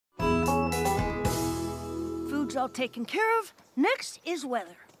Food's all taken care of. Next is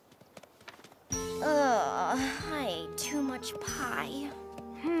weather. I ate too much pie.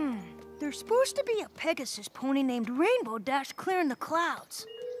 There's supposed to be a Pegasus pony named Rainbow Dash clearing the clouds.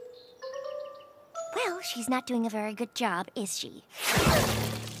 Well, she's not doing a very good job, is she?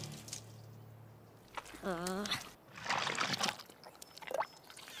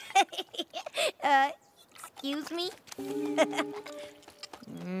 Excuse me?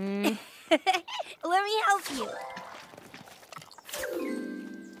 Let me help you.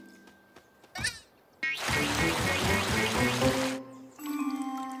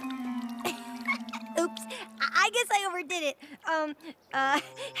 Oops, I guess I overdid it.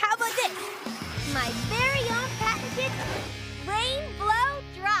 How about this? My very own patented Rain Blow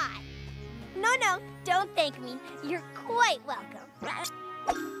Dry. No, don't thank me. You're quite welcome.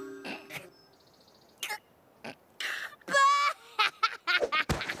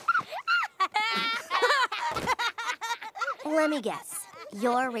 Let me guess.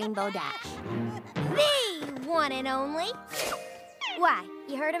 You're Rainbow Dash. The one and only. Why?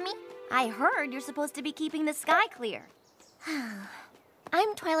 You heard of me? I heard you're supposed to be keeping the sky clear.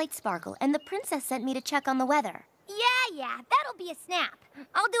 I'm Twilight Sparkle, and the princess sent me to check on the weather. Yeah, that'll be a snap.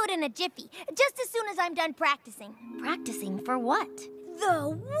 I'll do it in a jiffy, just as soon as I'm done practicing. Practicing for what?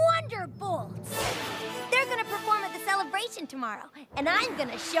 The Wonderbolts! They're gonna perform at the celebration tomorrow, and I'm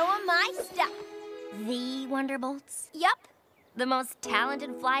gonna show them my stuff. The Wonderbolts? Yup. The most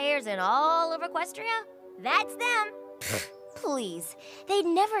talented flyers in all of Equestria? That's them. Please, they'd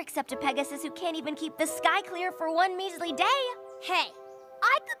never accept a Pegasus who can't even keep the sky clear for one measly day. Hey,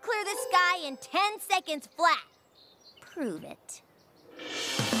 I could clear the sky in 10 seconds flat. Prove it.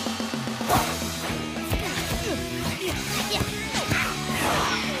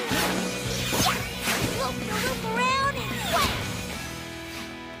 Loop around and flat.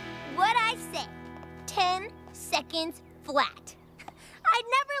 What'd I say? 10 seconds flat. I'd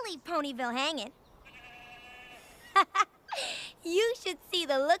never leave Ponyville hanging. You should see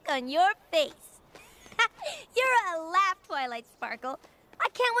the look on your face. You're a laugh, Twilight Sparkle. I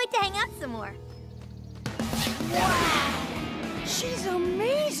can't wait to hang out some more. Wow! She's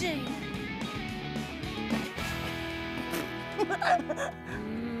amazing!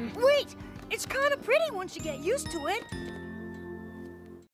 Wait! It's kind of pretty once you get used to it.